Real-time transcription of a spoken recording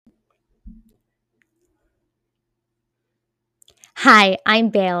Hi, I'm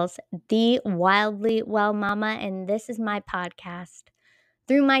Bales, the wildly well mama, and this is my podcast.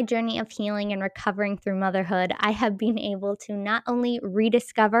 Through my journey of healing and recovering through motherhood, I have been able to not only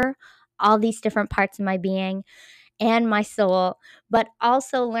rediscover all these different parts of my being and my soul, but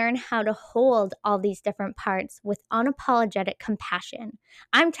also learn how to hold all these different parts with unapologetic compassion.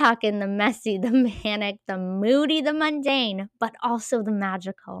 I'm talking the messy, the manic, the moody, the mundane, but also the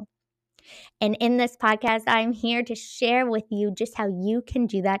magical. And in this podcast, I'm here to share with you just how you can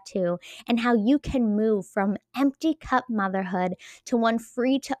do that too, and how you can move from empty cup motherhood to one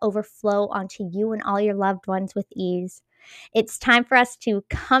free to overflow onto you and all your loved ones with ease. It's time for us to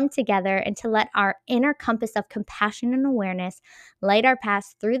come together and to let our inner compass of compassion and awareness light our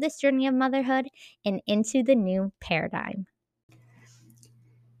paths through this journey of motherhood and into the new paradigm.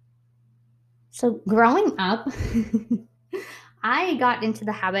 So, growing up, I got into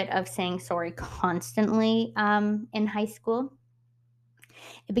the habit of saying sorry constantly in high school.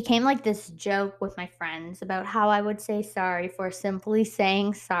 It became like this joke with my friends about how I would say sorry for simply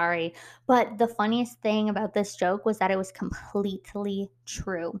saying sorry. But the funniest thing about this joke was that it was completely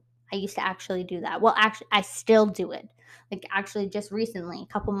true. I used to actually do that. Well, actually, I still do it. Like, actually, just recently,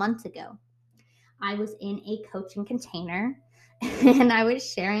 a couple months ago, I was in a coaching container and I was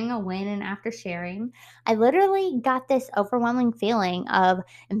sharing a win. And after sharing, I literally got this overwhelming feeling of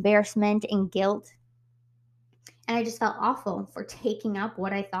embarrassment and guilt, and I just felt awful for taking up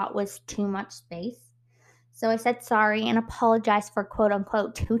what I thought was too much space. So I said sorry and apologized for quote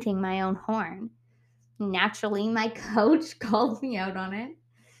unquote tooting my own horn. Naturally, my coach called me out on it.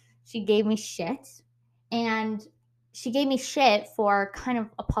 She gave me shit. And she gave me shit for kind of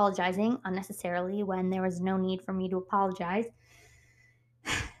apologizing unnecessarily when there was no need for me to apologize.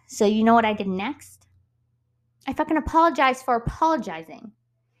 So, you know what I did next? I fucking apologized for apologizing.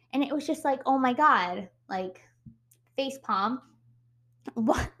 And it was just like, oh my God, like face palm.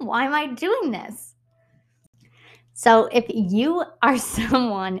 Why am I doing this? So if you are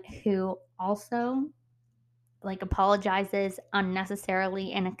someone who also like apologizes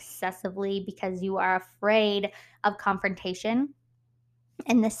unnecessarily and excessively because you are afraid of confrontation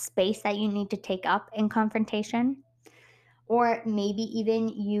and the space that you need to take up in confrontation, or maybe even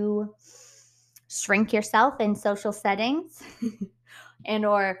you shrink yourself in social settings and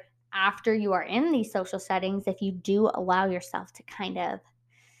or after you are in these social settings, if you do allow yourself to kind of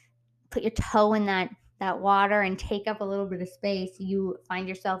put your toe in that water and take up a little bit of space, you find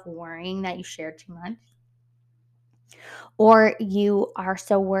yourself worrying that you share too much, or you are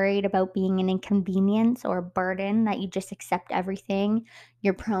so worried about being an inconvenience or a burden that you just accept everything.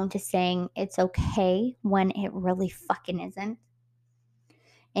 You're prone to saying it's okay when it really fucking isn't.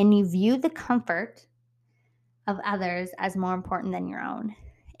 And you view the comfort of others as more important than your own.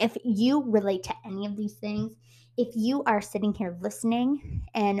 If you relate to any of these things, if you are sitting here listening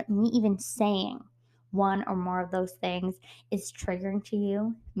and me even saying one or more of those things is triggering to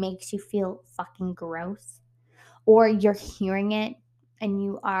you, makes you feel fucking gross, or you're hearing it and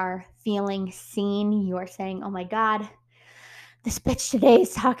you are feeling seen, you are saying, oh my God, this bitch today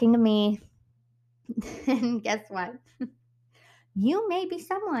is talking to me. And guess what? You may be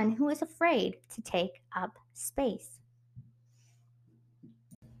someone who is afraid to take up space.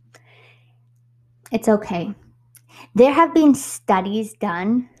 It's okay. There have been studies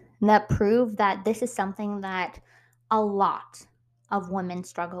done that prove that this is something that a lot of women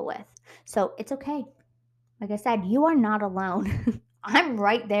struggle with. So it's okay. Like I said, you are not alone. I'm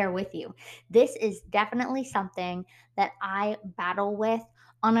right there with you. This is definitely something that I battle with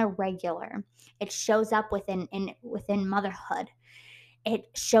on a regular. It shows up within motherhood. It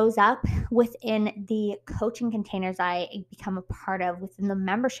shows up within the coaching containers I become a part of, within the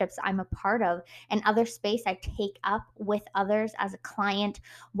memberships I'm a part of, and other space I take up with others as a client,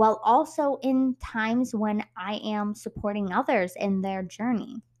 while also in times when I am supporting others in their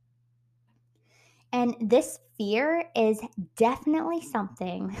journey. And this fear is definitely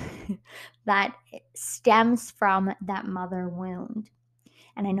something that stems from that mother wound.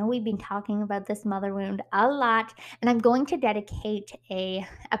 And I know we've been talking about this mother wound a lot, and I'm going to dedicate a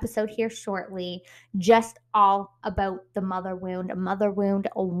episode here shortly just all about the mother wound, a mother wound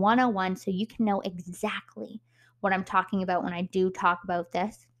 101, so you can know exactly what I'm talking about when I do talk about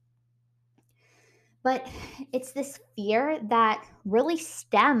this. But it's this fear that really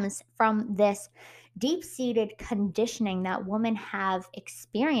stems from this deep seated conditioning that women have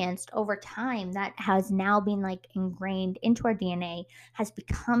experienced over time that has now been like ingrained into our DNA, has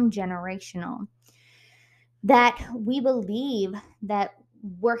become generational. That we believe that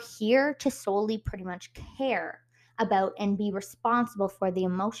we're here to solely pretty much care about and be responsible for the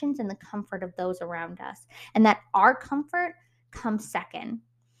emotions and the comfort of those around us. And that our comfort comes second.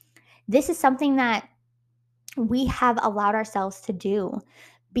 This is something that we have allowed ourselves to do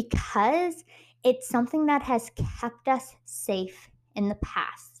because it's something that has kept us safe in the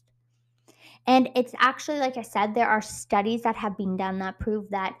past. And it's actually, like I said, there are studies that have been done that prove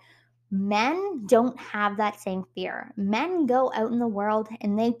that men don't have that same fear. Men go out in the world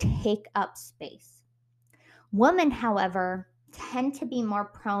and they take up space. Women, however, tend to be more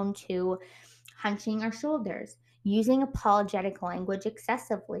prone to hunching our shoulders, using apologetic language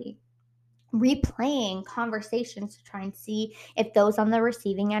excessively, replaying conversations to try and see if those on the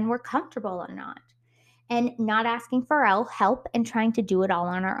receiving end were comfortable or not, and not asking for help and trying to do it all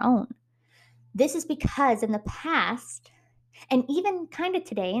on our own. This is because in the past, and even kind of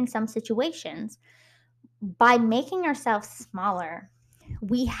today in some situations, by making ourselves smaller,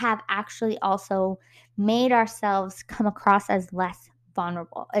 we have actually also made ourselves come across as less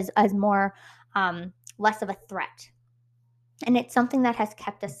vulnerable, as more less of a threat. And it's something that has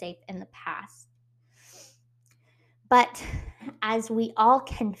kept us safe in the past. But as we all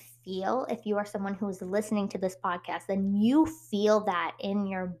can feel, if you are someone who is listening to this podcast, then you feel that in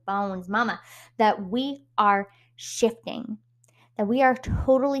your bones, mama, that we are shifting, that we are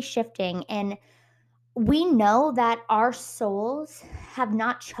totally shifting. And we know that our souls have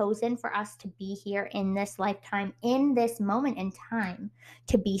not chosen for us to be here in this lifetime, in this moment in time,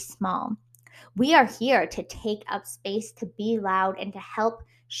 to be small. We are here to take up space, to be loud, and to help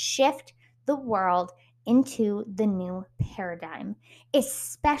shift the world into the new paradigm,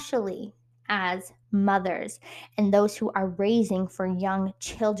 especially as mothers and those who are raising for young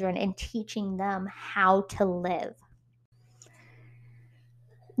children and teaching them how to live.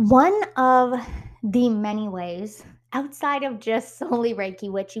 One of the many ways outside of just solely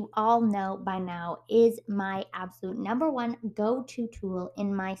Reiki, which you all know by now, is my absolute number one go to tool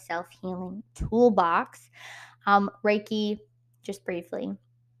in my self healing toolbox. Reiki, just briefly,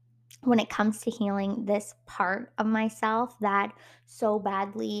 when it comes to healing this part of myself that so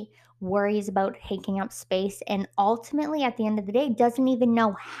badly worries about taking up space and ultimately at the end of the day doesn't even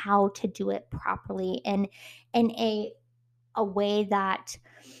know how to do it properly and in a way that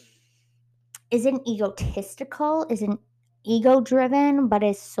isn't egotistical, isn't ego driven, but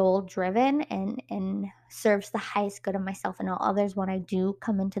is soul driven and serves the highest good of myself and all others when I do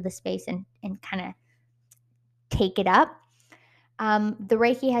come into the space and kind of take it up. The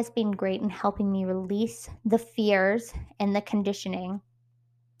Reiki has been great in helping me release the fears and the conditioning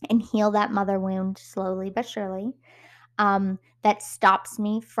and heal that mother wound slowly but surely. That stops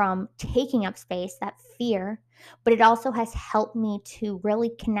me from taking up space, that fear, but it also has helped me to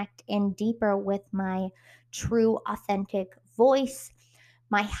really connect in deeper with my true, authentic voice,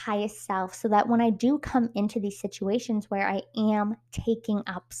 my highest self, so that when I do come into these situations where I am taking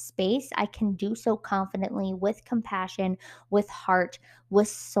up space, I can do so confidently with compassion, with heart, with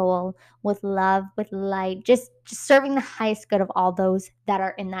soul, with love, with light, just serving the highest good of all those that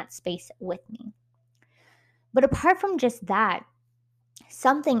are in that space with me. But apart from just that,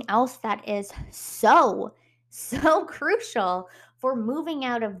 something else that is so crucial for moving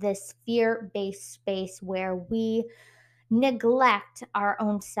out of this fear-based space where we neglect our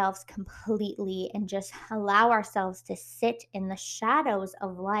own selves completely and just allow ourselves to sit in the shadows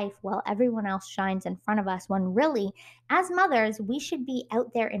of life while everyone else shines in front of us, when really, as mothers, we should be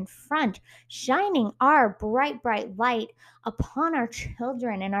out there in front, shining our bright light upon our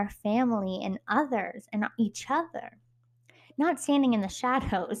children and our family and others and each other, not standing in the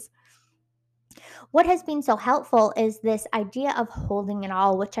shadows. What has been so helpful is this idea of holding it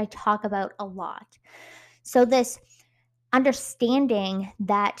all, which I talk about a lot. So, this understanding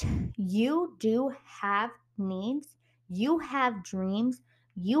that you do have needs, you have dreams,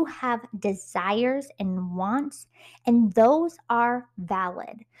 you have desires and wants, and those are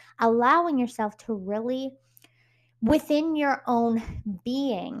valid. Allowing yourself to really, within your own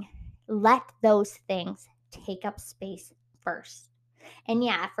being, let those things take up space first. And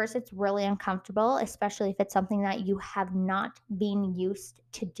yeah, at first it's really uncomfortable, especially if it's something that you have not been used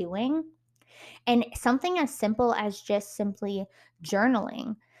to doing. And something as simple as just simply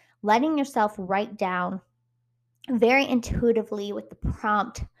journaling, letting yourself write down very intuitively with the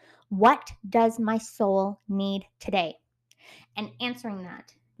prompt, what does my soul need today? And answering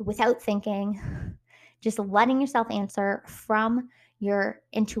that without thinking, just letting yourself answer from your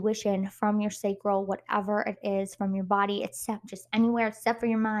intuition, from your sacral, whatever it is, from your body, except just anywhere except for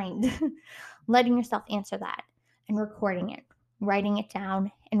your mind. Letting yourself answer that and recording it, writing it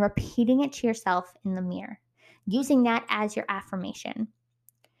down, and repeating it to yourself in the mirror, using that as your affirmation.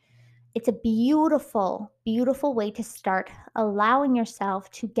 It's a beautiful way to start allowing yourself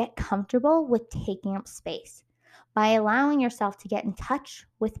to get comfortable with taking up space. by allowing yourself to get in touch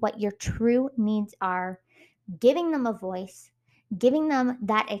with what your true needs are, giving them a voice, giving them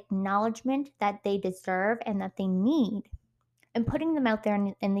that acknowledgement that they deserve and that they need, and putting them out there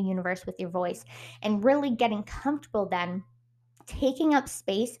in the universe with your voice, and really getting comfortable then taking up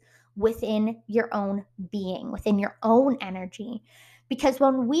space within your own being, within your own energy. Because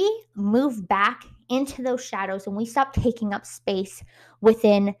when we move back into those shadows and we stop taking up space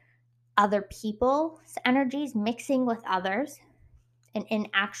within other people's energies, mixing with others, and in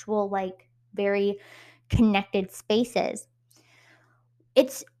actual, like, very connected spaces,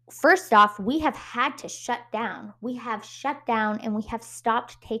 it's first off, we have had to shut down. We have shut down and we have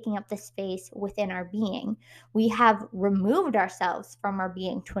stopped taking up the space within our being. We have removed ourselves from our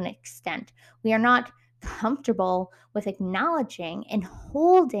being to an extent. We are not comfortable with acknowledging and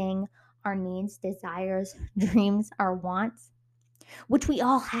holding our needs, desires, dreams, our wants, which we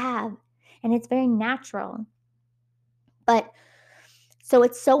all have. And it's very natural. But so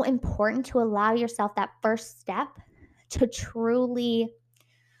it's so important to allow yourself that first step to truly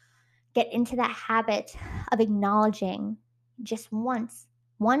get into that habit of acknowledging just once,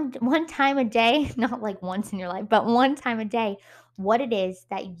 one time a day, not like once in your life, but one time a day, what it is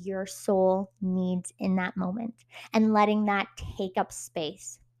that your soul needs in that moment, and letting that take up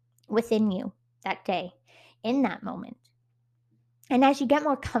space within you that day, in that moment. And as you get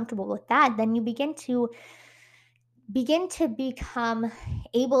more comfortable with that, then you begin to become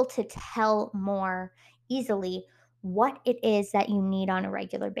able to tell more easily what it is that you need on a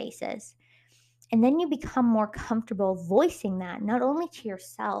regular basis. And then you become more comfortable voicing that, not only to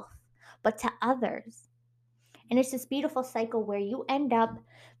yourself, but to others. And it's this beautiful cycle where you end up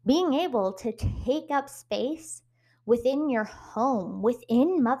being able to take up space within your home,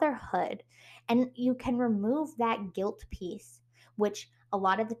 within motherhood. And you can remove that guilt piece, which a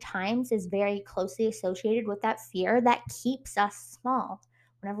lot of the times is very closely associated with that fear that keeps us small.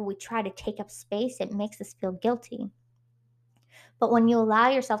 Whenever we try to take up space, it makes us feel guilty. But when you allow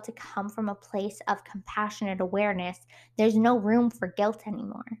yourself to come from a place of compassionate awareness, there's no room for guilt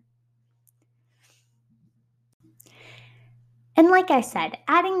anymore. And like I said,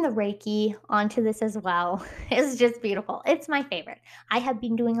 adding the Reiki onto this as well is just beautiful. It's my favorite. I have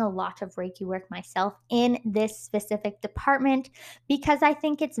been doing a lot of Reiki work myself in this specific department because I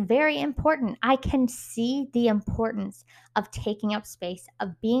think it's very important. I can see the importance of taking up space,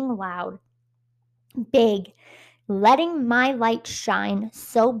 of being loud, big, letting my light shine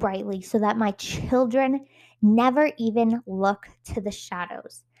so brightly so that my children never even look to the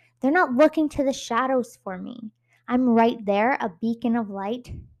shadows. They're not looking to the shadows for me. I'm right there, a beacon of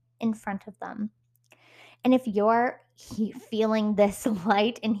light in front of them. And if you're feeling this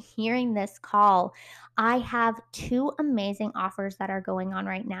light and hearing this call, I have two amazing offers that are going on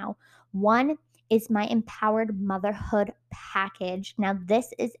right now. One is my Empowered Motherhood package. Now,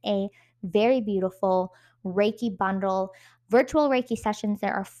 this is a very beautiful Reiki bundle, virtual Reiki sessions.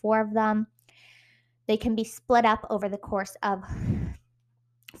 There are 4 of them. They can be split up over the course of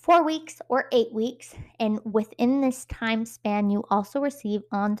 4 weeks or 8 weeks. And within this time span, you also receive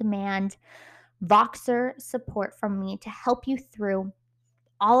on demand Voxer support from me to help you through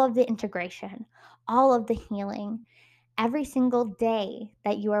all of the integration, all of the healing, every single day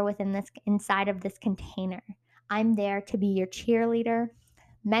that you are within this inside of this container. I'm there to be your cheerleader,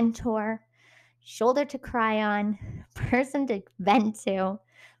 mentor, shoulder to cry on, person to vent to,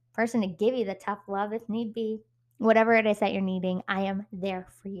 person to give you the tough love if need be. Whatever it is that you're needing, I am there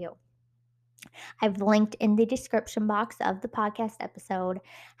for you. I've linked in the description box of the podcast episode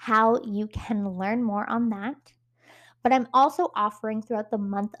how you can learn more on that. But I'm also offering throughout the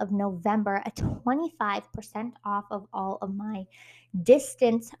month of November a 25% off of all of my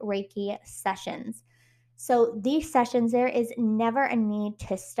distance Reiki sessions. So these sessions, there is never a need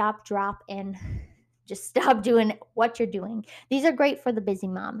to stop, drop, and just stop doing what you're doing. These are great for the busy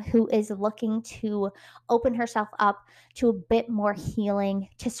mom who is looking to open herself up to a bit more healing,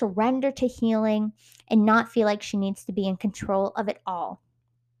 to surrender to healing, and not feel like she needs to be in control of it all.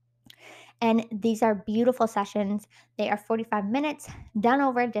 And these are beautiful sessions. They are 45 minutes done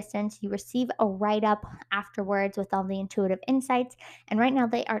over a distance. You receive a write up afterwards with all the intuitive insights. And right now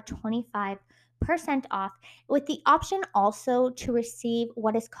they are 25% off, with the option also to receive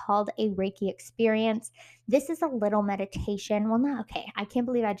what is called a Reiki experience. This is a little meditation. Well, no, okay. I can't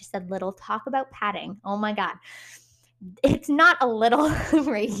believe I just said little. Talk about padding. Oh my God. It's not a little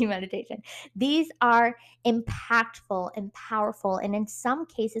Reiki meditation. These are impactful and powerful, and in some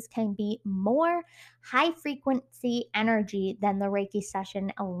cases can be more high frequency energy than the Reiki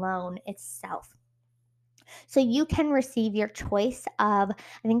session alone itself. So you can receive your choice of,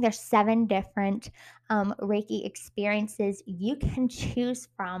 I think there's 7 different Reiki experiences you can choose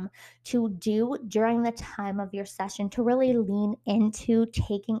from to do during the time of your session to really lean into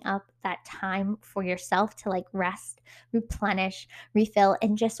taking up that time for yourself to like rest, replenish, refill,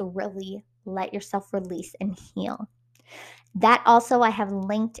 and just really let yourself release and heal. That also I have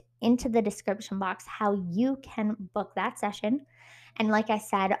linked into the description box how you can book that session. And like I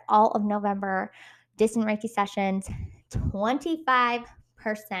said, all of November distant Reiki sessions, 25%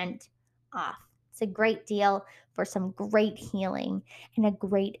 off. It's a great deal for some great healing and a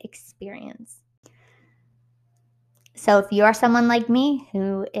great experience. So if you are someone like me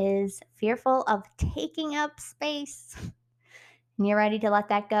who is fearful of taking up space and you're ready to let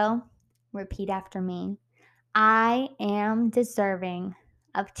that go, repeat after me. I am deserving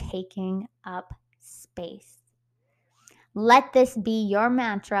of taking up space. Let this be your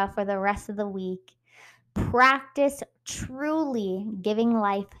mantra for the rest of the week. Practice truly giving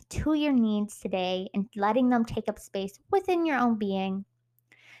life to your needs today and letting them take up space within your own being.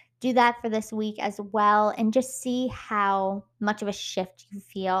 Do that for this week as well and just see how much of a shift you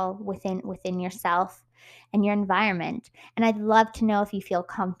feel within yourself and your environment. And I'd love to know if you feel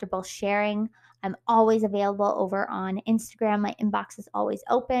comfortable sharing. I'm always available over on Instagram. My inbox is always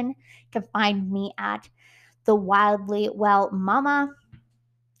open. You can find me at the Wildly Well Mama,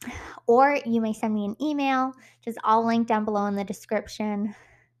 or you may send me an email, just all linked down below in the description.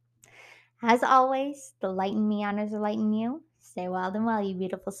 As always, the light in me honors the light in you. Stay wild and well, you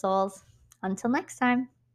beautiful souls. Until next time.